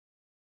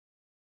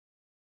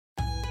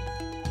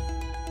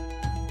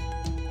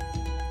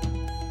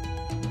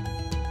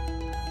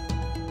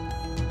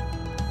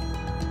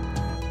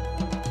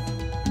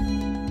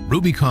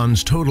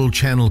Rubicon's Total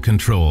Channel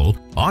Control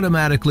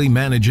automatically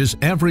manages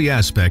every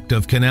aspect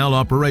of canal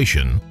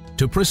operation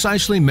to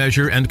precisely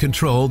measure and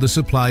control the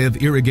supply of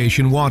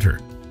irrigation water.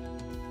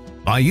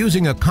 By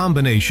using a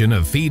combination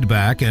of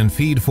feedback and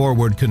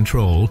feed-forward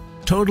control,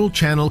 Total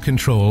Channel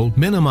Control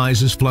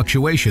minimizes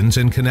fluctuations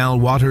in canal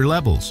water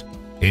levels,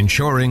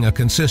 ensuring a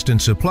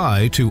consistent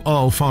supply to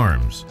all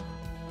farms.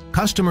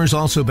 Customers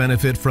also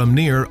benefit from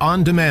near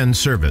on-demand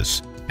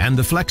service and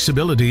the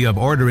flexibility of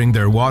ordering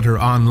their water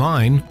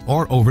online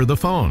or over the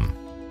phone.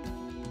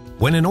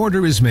 When an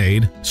order is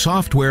made,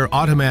 software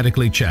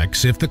automatically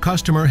checks if the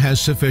customer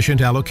has sufficient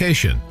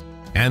allocation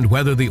and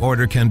whether the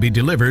order can be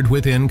delivered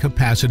within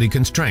capacity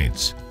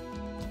constraints.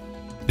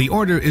 The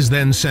order is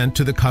then sent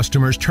to the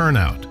customer's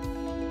turnout.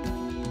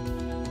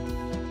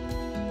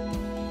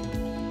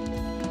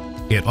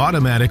 It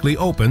automatically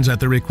opens at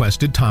the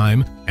requested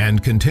time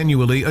and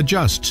continually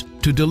adjusts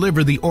to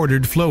deliver the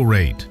ordered flow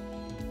rate.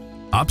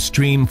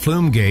 Upstream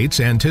flume gates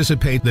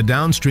anticipate the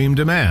downstream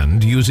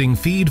demand using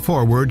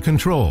feed-forward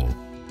control.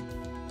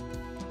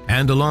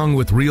 And along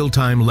with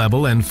real-time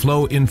level and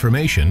flow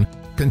information,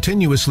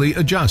 continuously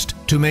adjust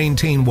to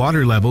maintain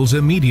water levels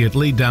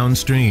immediately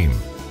downstream.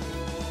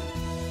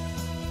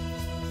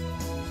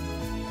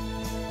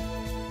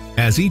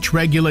 As each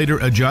regulator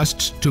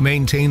adjusts to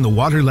maintain the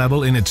water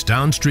level in its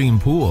downstream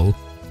pool,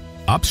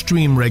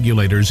 upstream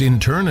regulators in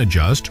turn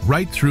adjust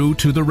right through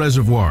to the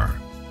reservoir.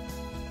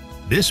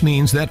 This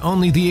means that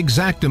only the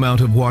exact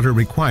amount of water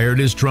required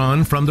is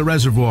drawn from the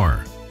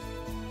reservoir,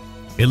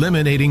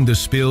 eliminating the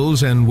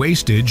spills and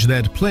wastage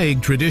that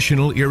plague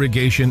traditional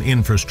irrigation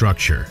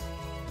infrastructure.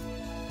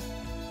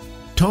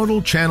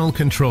 Total Channel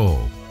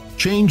Control,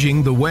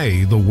 changing the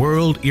way the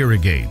world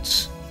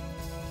irrigates.